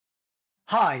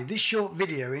Hi, this short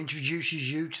video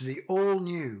introduces you to the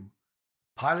all-new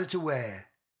PilotAware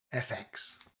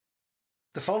FX.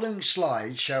 The following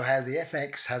slides show how the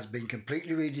FX has been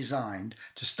completely redesigned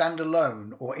to stand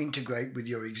alone or integrate with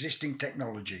your existing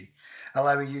technology,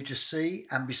 allowing you to see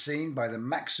and be seen by the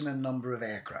maximum number of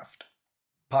aircraft.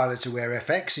 PilotAware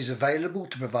FX is available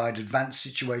to provide advanced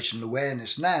situational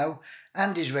awareness now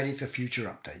and is ready for future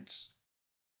updates.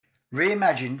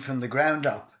 Reimagined from the ground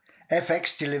up,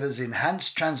 FX delivers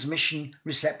enhanced transmission,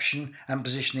 reception and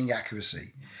positioning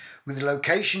accuracy, with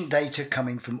location data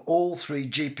coming from all three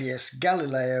GPS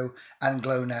Galileo and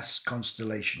GLONASS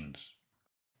constellations.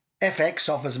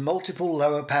 FX offers multiple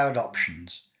lower powered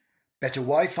options, better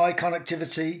Wi-Fi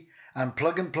connectivity and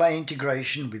plug-and-play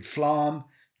integration with FLARM,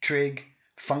 Trig,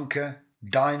 Funker,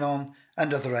 Dynon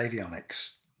and other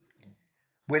avionics.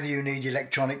 Whether you need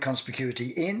electronic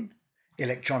conspicuity in,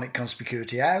 electronic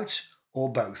conspicuity out, or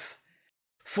both.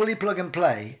 Fully plug and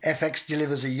play, FX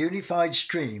delivers a unified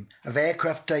stream of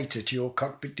aircraft data to your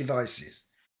cockpit devices.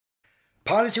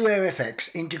 PilotAware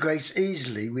FX integrates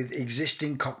easily with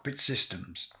existing cockpit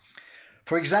systems.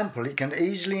 For example, it can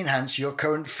easily enhance your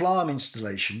current FLARM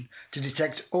installation to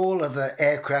detect all other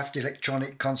aircraft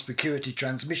electronic conspicuity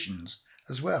transmissions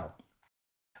as well,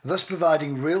 thus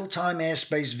providing real-time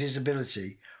airspace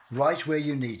visibility right where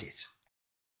you need it.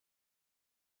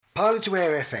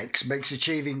 PilotAware FX makes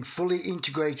achieving fully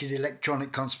integrated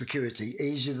electronic conspicuity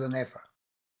easier than ever.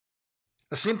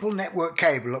 A simple network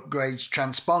cable upgrades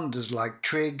transponders like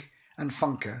Trig and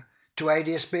Funker to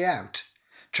ADS-B out,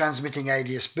 transmitting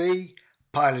ADS-B,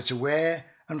 PilotAware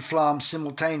and FLARM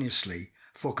simultaneously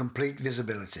for complete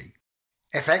visibility.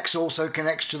 FX also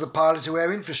connects to the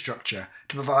PilotAware infrastructure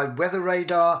to provide weather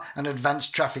radar and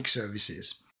advanced traffic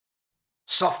services.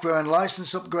 Software and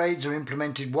license upgrades are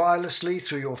implemented wirelessly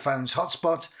through your phone's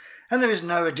hotspot, and there is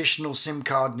no additional SIM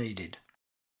card needed.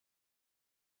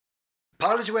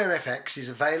 PilotAware FX is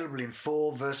available in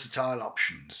 4 versatile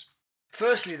options.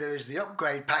 Firstly, there is the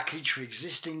upgrade package for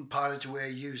existing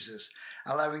PilotAware users,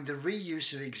 allowing the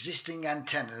reuse of existing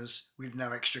antennas with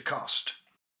no extra cost.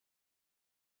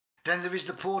 Then there is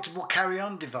the portable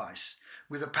carry-on device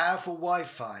with a powerful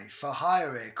Wi-Fi for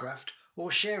hire aircraft or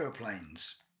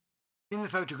shareplanes. In the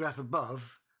photograph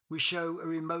above, we show a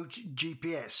remote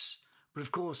GPS, but of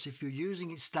course if you're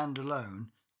using it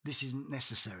standalone, this isn't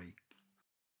necessary.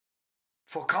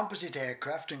 For composite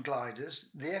aircraft and gliders,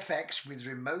 the FX with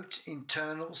remote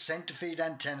internal centre-feed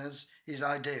antennas is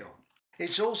ideal.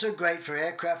 It's also great for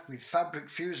aircraft with fabric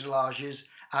fuselages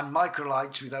and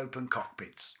microlights with open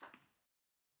cockpits.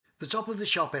 The top of the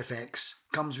shop FX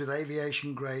comes with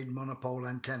aviation grade monopole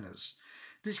antennas.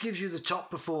 This gives you the top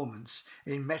performance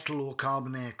in metal or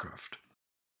carbon aircraft.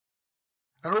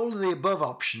 And all of the above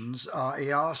options are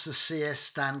EASA CS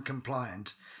stand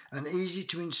compliant and easy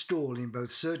to install in both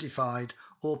certified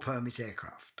or permit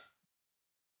aircraft.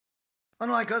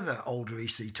 Unlike other older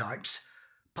EC types,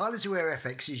 PilotAware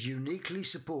FX is uniquely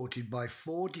supported by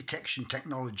 4 detection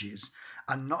technologies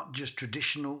and not just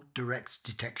traditional direct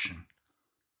detection.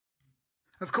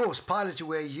 Of course,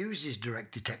 PilotAware uses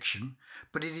direct detection,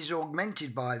 but it is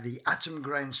augmented by the Atom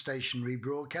Ground Station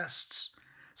Rebroadcasts,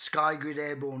 iGRID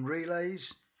airborne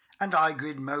relays, and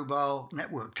iGRID mobile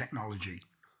network technology.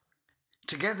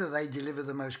 Together they deliver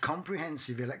the most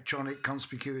comprehensive electronic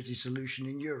conspicuity solution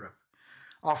in Europe,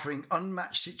 offering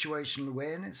unmatched situational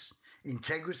awareness,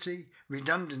 integrity,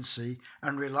 redundancy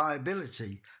and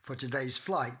reliability for today's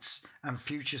flights and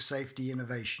future safety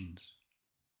innovations.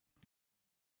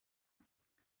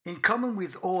 In common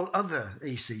with all other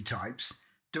EC types,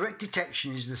 direct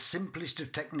detection is the simplest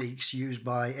of techniques used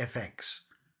by FX.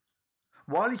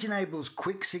 While it enables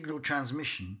quick signal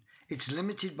transmission, it's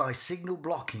limited by signal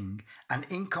blocking and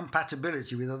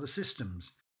incompatibility with other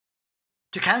systems.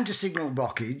 To counter signal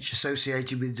blockage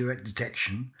associated with direct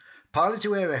detection,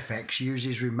 PilotAware FX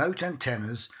uses remote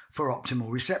antennas for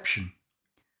optimal reception.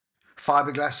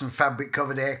 Fiberglass and fabric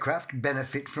covered aircraft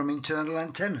benefit from internal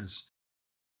antennas,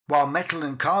 while metal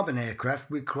and carbon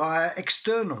aircraft require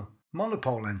external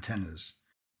monopole antennas.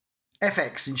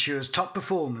 FX ensures top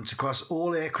performance across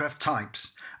all aircraft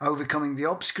types, overcoming the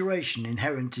obscuration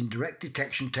inherent in direct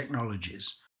detection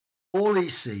technologies. All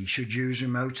EC should use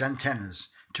remote antennas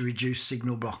to reduce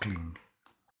signal blocking.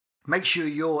 Make sure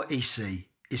your EC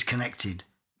is connected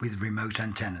with remote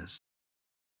antennas.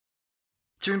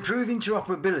 To improve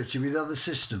interoperability with other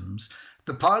systems,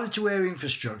 the PilotAware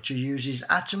infrastructure uses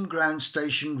Atom Ground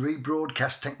Station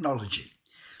Rebroadcast technology,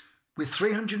 with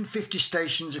 350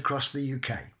 stations across the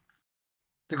UK.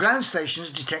 The ground stations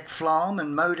detect FLARM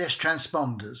and Mode-S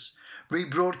transponders,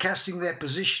 rebroadcasting their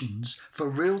positions for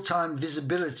real-time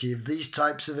visibility of these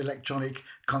types of electronic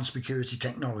conspicuity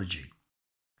technology.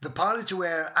 The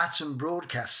PilotAware Atom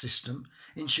broadcast system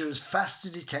ensures faster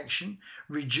detection,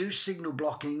 reduced signal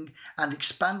blocking and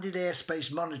expanded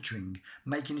airspace monitoring,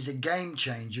 making it a game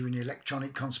changer in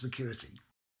electronic conspicuity.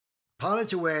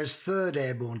 PilotAware's third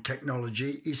airborne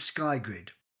technology is SkyGrid.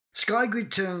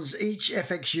 SkyGrid turns each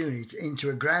FX unit into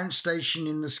a ground station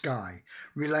in the sky,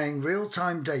 relaying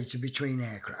real-time data between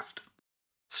aircraft.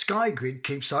 SkyGrid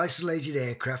keeps isolated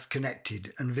aircraft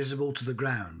connected and visible to the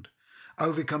ground,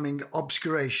 overcoming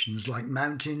obscurations like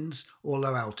mountains or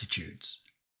low altitudes.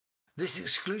 This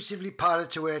exclusively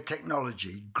PilotAware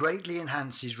technology greatly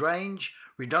enhances range,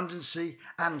 redundancy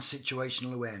and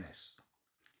situational awareness.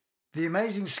 The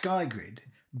amazing SkyGrid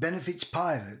benefits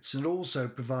pilots and also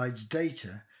provides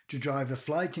data to drive a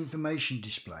flight information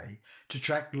display to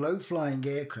track low-flying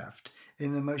aircraft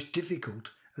in the most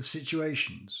difficult of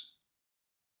situations.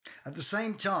 At the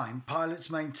same time, pilots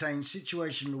maintain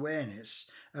situational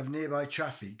awareness of nearby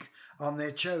traffic on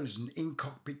their chosen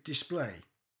in-cockpit display.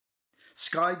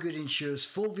 SkyGrid ensures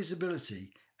full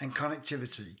visibility and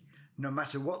connectivity, no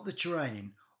matter what the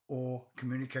terrain or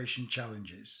communication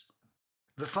challenges.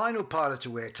 The final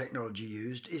PilotAware technology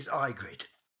used is iGRID.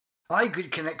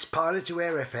 iGRID connects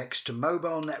PilotAware FX to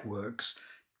mobile networks,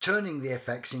 turning the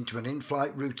FX into an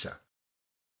in-flight router.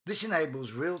 This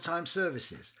enables real-time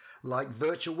services like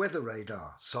virtual weather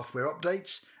radar, software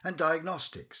updates and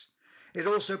diagnostics. It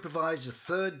also provides a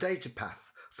third data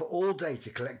path for all data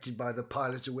collected by the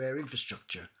PilotAware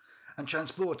infrastructure and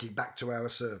transported back to our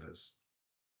servers.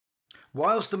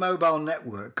 Whilst the mobile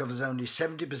network covers only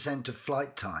 70% of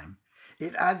flight time,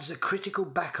 it adds a critical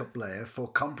backup layer for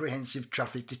comprehensive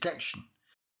traffic detection.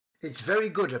 It's very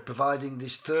good at providing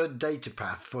this third data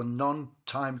path for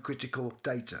non-time critical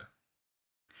data.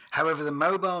 However, the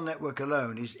mobile network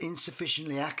alone is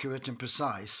insufficiently accurate and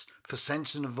precise for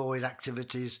sense and avoid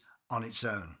activities on its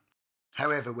own.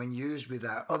 However, when used with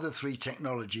our other three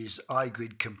technologies,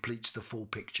 iGRID completes the full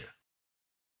picture.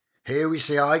 Here we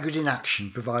see iGRID in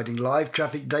action, providing live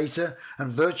traffic data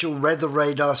and virtual weather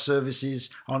radar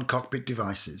services on cockpit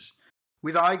devices.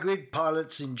 With iGRID,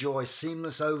 pilots enjoy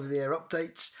seamless over-the-air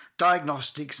updates,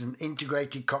 diagnostics and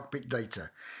integrated cockpit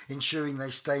data, ensuring they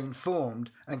stay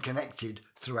informed and connected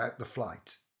throughout the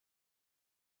flight.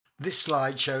 This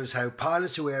slide shows how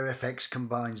PilotAware FX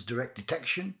combines direct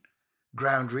detection,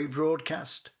 ground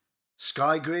rebroadcast,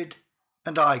 SkyGRID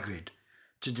and iGRID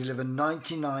to deliver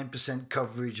 99%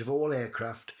 coverage of all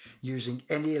aircraft using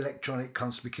any electronic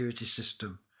conspicuity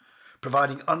system,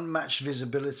 providing unmatched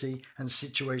visibility and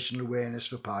situational awareness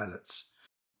for pilots.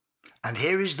 And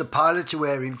here is the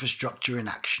PilotAware infrastructure in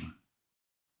action.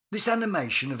 This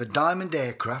animation of a Diamond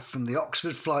aircraft from the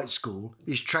Oxford Flight School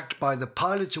is tracked by the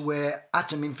PilotAware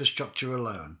Atom infrastructure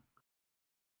alone.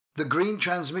 The green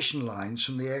transmission lines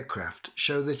from the aircraft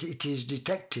show that it is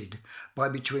detected by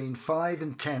between 5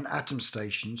 and 10 Atom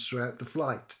stations throughout the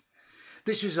flight.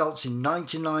 This results in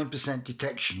 99%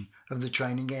 detection of the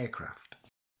training aircraft.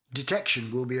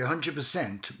 Detection will be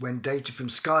 100% when data from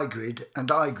SkyGRID and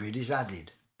iGRID is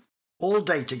added. All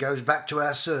data goes back to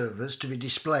our servers to be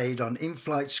displayed on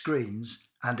in-flight screens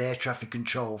and air traffic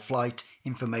control flight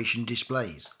information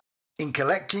displays. In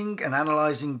collecting and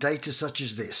analysing data such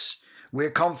as this, we're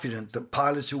confident that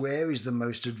PilotAware is the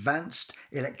most advanced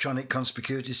electronic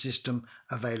conspicuity system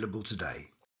available today.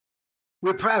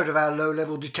 We're proud of our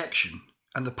low-level detection,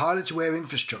 and the PilotAware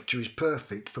infrastructure is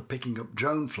perfect for picking up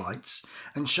drone flights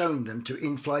and showing them to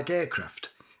in-flight aircraft,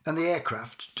 and the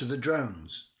aircraft to the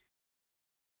drones.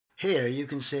 Here you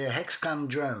can see a Hexagon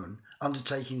drone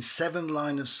undertaking 7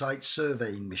 line-of-sight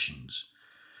surveying missions,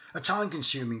 a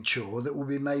time-consuming chore that will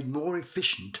be made more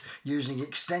efficient using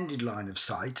extended line of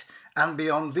sight and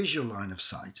beyond visual line of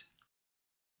sight.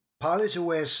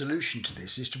 PilotAware's solution to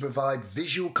this is to provide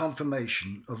visual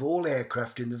confirmation of all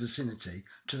aircraft in the vicinity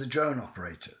to the drone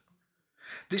operator.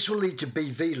 This will lead to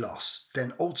BV loss,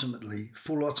 then ultimately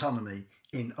full autonomy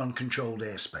in uncontrolled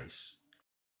airspace.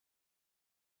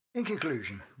 In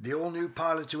conclusion, the all-new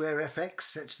PilotAware FX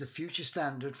sets the future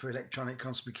standard for electronic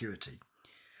conspicuity,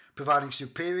 providing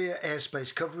superior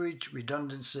airspace coverage,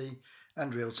 redundancy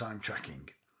and real-time tracking.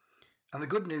 And the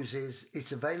good news is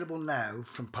it's available now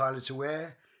from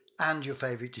PilotAware and your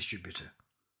favourite distributor.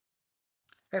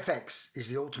 FX is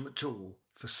the ultimate tool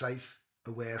for safe,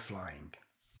 aware flying.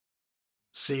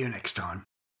 See you next time.